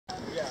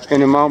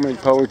In a moment,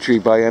 poetry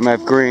by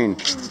M.F. Green,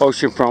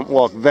 Oceanfront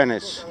Walk,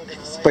 Venice.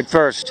 But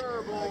first,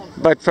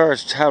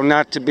 how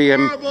not to be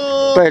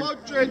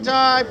poetry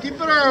time. Keep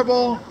it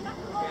herbal.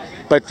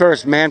 But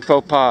first, man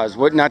faux pas,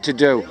 what not to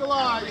do.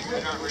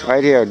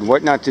 Right here,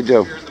 what not to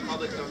do.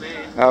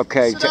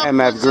 Okay, to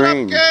M.F.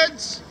 Green. Listen up,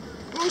 kids.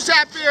 Who's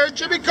happier,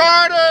 Jimmy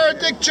Carter or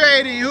Dick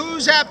Cheney?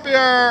 Who's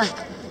happier?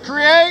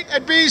 Create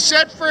and be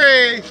set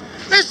free.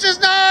 This is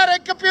not a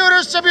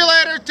computer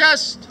simulator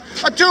test.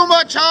 A too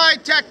much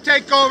high-tech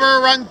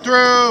takeover run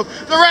through.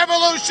 The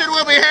revolution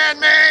will be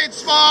handmade,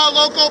 small,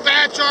 local,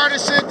 batch,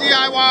 artisan,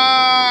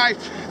 DIY.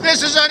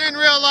 This is an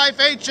in-real-life,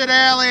 ancient,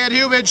 alien,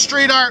 human,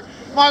 street art,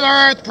 Mother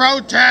Earth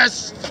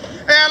protest.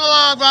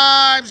 Analog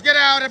vibes, get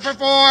out and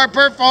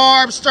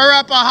perform, stir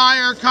up a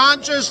higher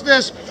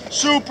consciousness,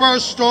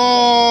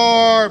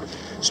 superstorm.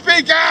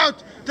 Speak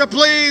out to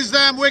please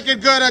them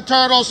wicked good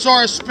eternal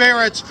source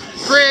spirits.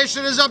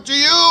 Creation is up to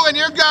you and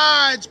your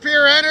guides,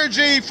 pure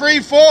energy, free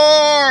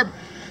form.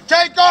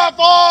 Take off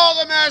all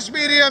the mass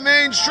media,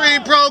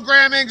 mainstream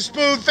programming,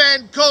 spoof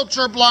and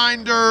culture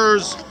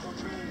blinders.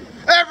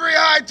 Every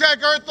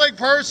high-tech earthling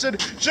person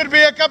should be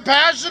a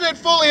compassionate,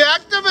 fully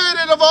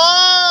activated,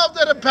 evolved,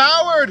 and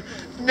empowered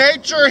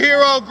nature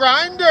hero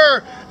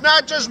grinder,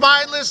 not just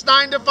mindless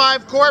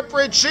 9-to-5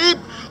 corporate sheep,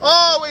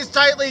 always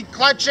tightly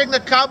clutching the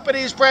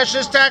company's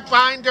precious tech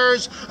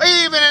binders,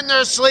 even in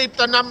their sleep,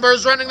 the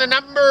numbers, running the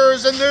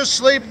numbers in their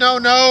sleep,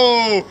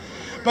 no.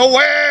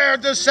 Beware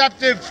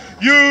deceptive,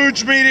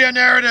 huge media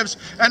narratives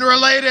and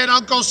related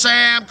Uncle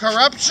Sam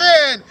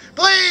corruption.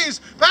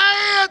 Please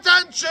pay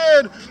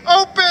attention.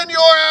 Open your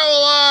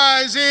owl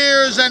eyes,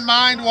 ears, and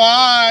mind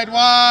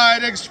wide,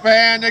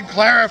 expand and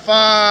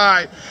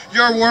clarify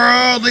your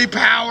worldly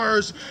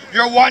powers,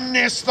 your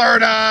oneness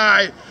third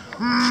eye.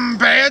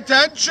 Pay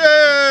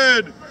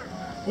attention.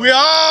 We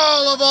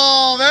all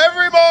evolve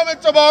every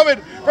moment to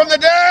moment from the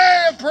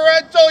day of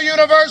parental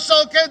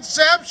universal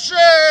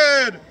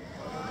conception.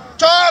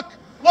 Talk,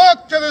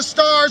 look to the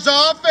stars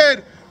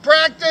often.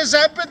 Practice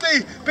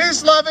empathy,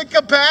 peace, love, and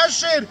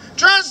compassion.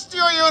 Trust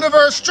your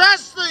universe,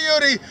 trust the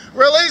uni.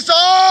 Release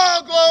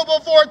all global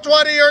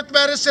 420 Earth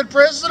medicine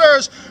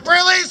prisoners.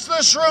 Release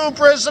the shroom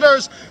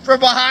prisoners from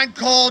behind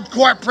cold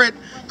corporate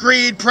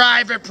greed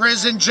private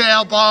prison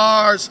jail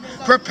bars.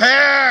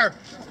 Prepare,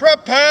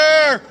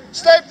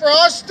 stay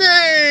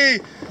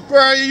frosty. For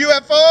our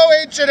UFO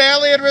ancient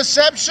alien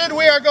reception,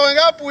 we are going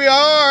up, we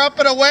are up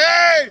and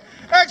away.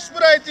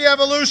 Expedite the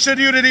evolution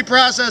unity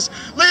process.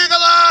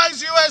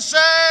 Legalize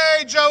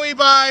USA, Joey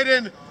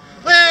Biden.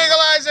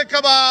 Legalize it,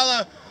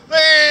 Kamala.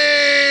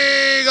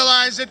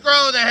 Legalize it.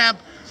 Grow the hemp.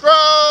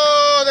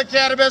 Grow the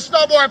cannabis.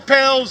 No more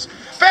pills.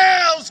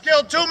 Pills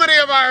killed too many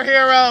of our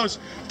heroes.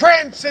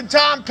 Prince and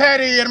Tom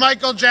Petty and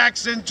Michael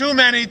Jackson. Too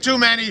many.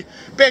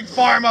 Big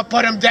Pharma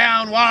put them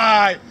down.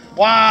 Why?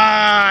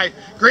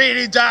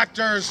 Greedy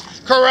doctors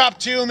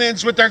corrupt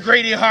humans with their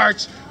greedy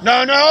hearts.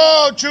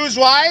 No. Choose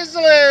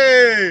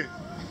wisely.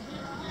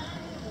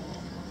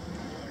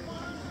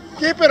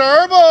 Keep it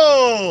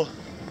herbal.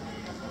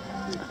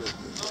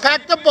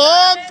 Pack the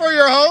bong for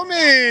your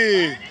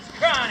homie.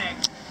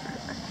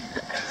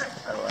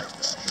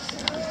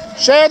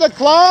 Share the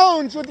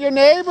clones with your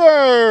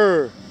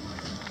neighbor.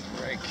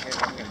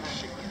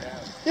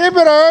 Keep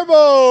it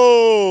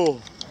herbal.